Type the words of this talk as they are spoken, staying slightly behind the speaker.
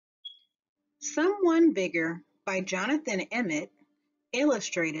Someone Bigger by Jonathan Emmett,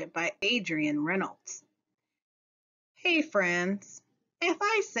 illustrated by Adrian Reynolds. Hey friends, if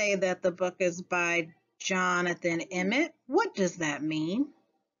I say that the book is by Jonathan Emmett, what does that mean?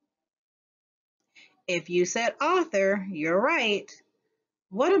 If you said author, you're right.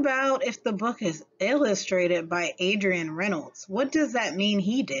 What about if the book is illustrated by Adrian Reynolds? What does that mean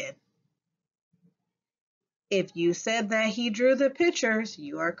he did? If you said that he drew the pictures,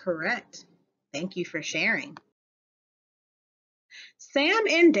 you are correct. Thank you for sharing. Sam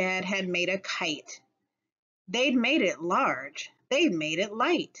and Dad had made a kite. They'd made it large. They'd made it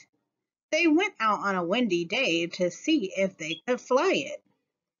light. They went out on a windy day to see if they could fly it.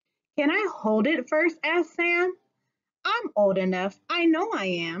 Can I hold it first? Asked Sam. I'm old enough. I know I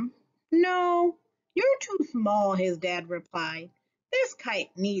am. No, you're too small, his dad replied. This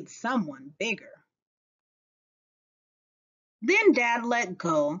kite needs someone bigger. Then Dad let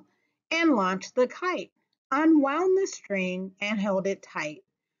go and launched the kite, unwound the string, and held it tight,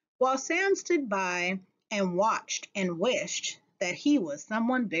 while Sam stood by and watched and wished that he was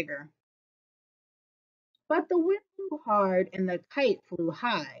someone bigger. But the wind blew hard and the kite flew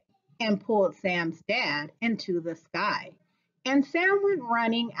high and pulled Sam's dad into the sky. And Sam went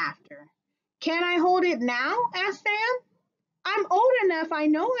running after. Can I hold it now? Asked Sam. I'm old enough, I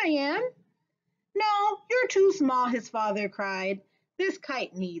know I am. No, you're too small, his father cried. This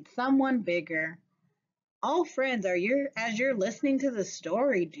kite needs someone bigger. Oh, friends, as you're listening to the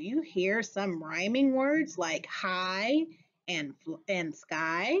story, do you hear some rhyming words like high and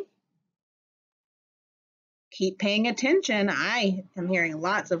sky? Keep paying attention. I am hearing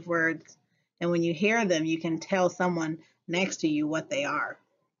lots of words, and when you hear them, you can tell someone next to you what they are.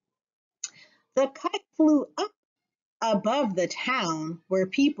 The kite flew up above the town where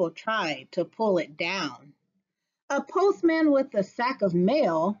people tried to pull it down. A postman with a sack of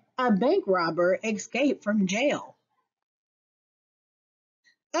mail, a bank robber escaped from jail.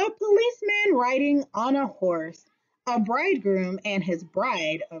 A policeman riding on a horse, a bridegroom and his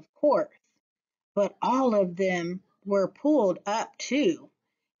bride, of course. But all of them were pulled up too,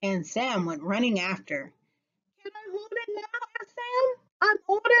 and Sam went running after. Can I hold it now? Asked Sam. I'm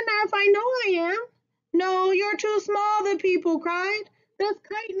old enough, I know I am. No, you're too small, the people cried. This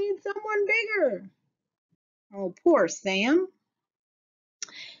kite needs someone bigger. Oh, poor Sam.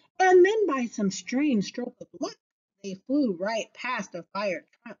 And then by some strange stroke of luck, they flew right past a fire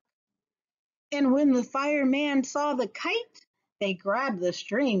truck. And when the fireman saw the kite, they grabbed the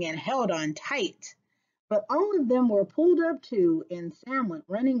string and held on tight. But all of them were pulled up too, and Sam went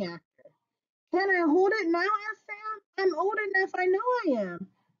running after. Can I hold it now? Asked Sam. I'm old enough, I know I am.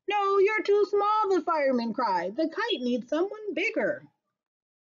 No, you're too small, the fireman cried. The kite needs someone bigger.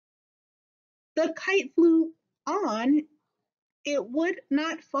 The kite flew on. It would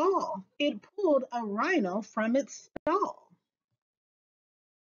not fall. It pulled a rhino from its stall.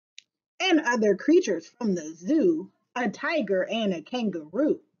 And other creatures from the zoo, a tiger and a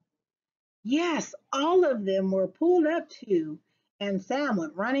kangaroo. Yes, all of them were pulled up too, and Sam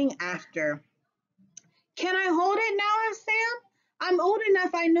went running after. Can I hold it now? Asked Sam. I'm old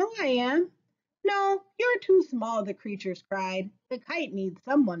enough, I know I am. No, you're too small, the creatures cried. The kite needs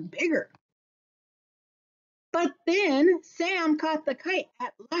someone bigger. But then Sam caught the kite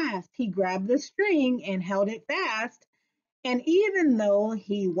at last. He grabbed the string and held it fast, and even though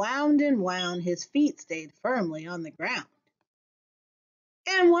he wound and wound, his feet stayed firmly on the ground.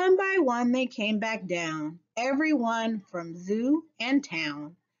 And one by one they came back down, everyone from zoo and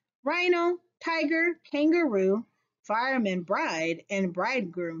town, rhino, tiger, kangaroo, fireman bride, and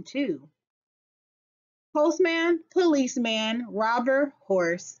bridegroom too. Postman, policeman, robber,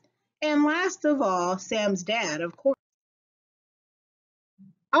 horse, and last of all, Sam's dad, of course.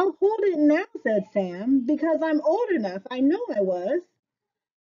 I'll hold it now, said Sam, because I'm old enough. I know I was.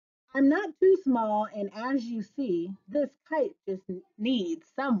 I'm not too small, and as you see, this kite just needs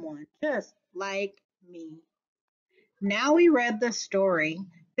someone just like me. Now we read the story,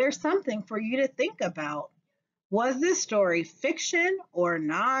 there's something for you to think about. Was this story fiction or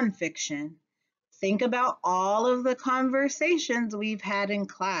nonfiction? Think about all of the conversations we've had in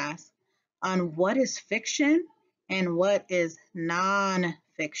class on what is fiction and what is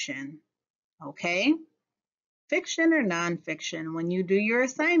nonfiction. Okay? Fiction or nonfiction? When you do your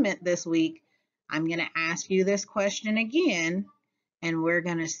assignment this week, I'm going to ask you this question again, and we're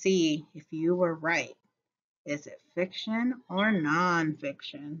going to see if you were right. Is it fiction or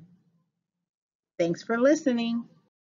nonfiction? Thanks for listening.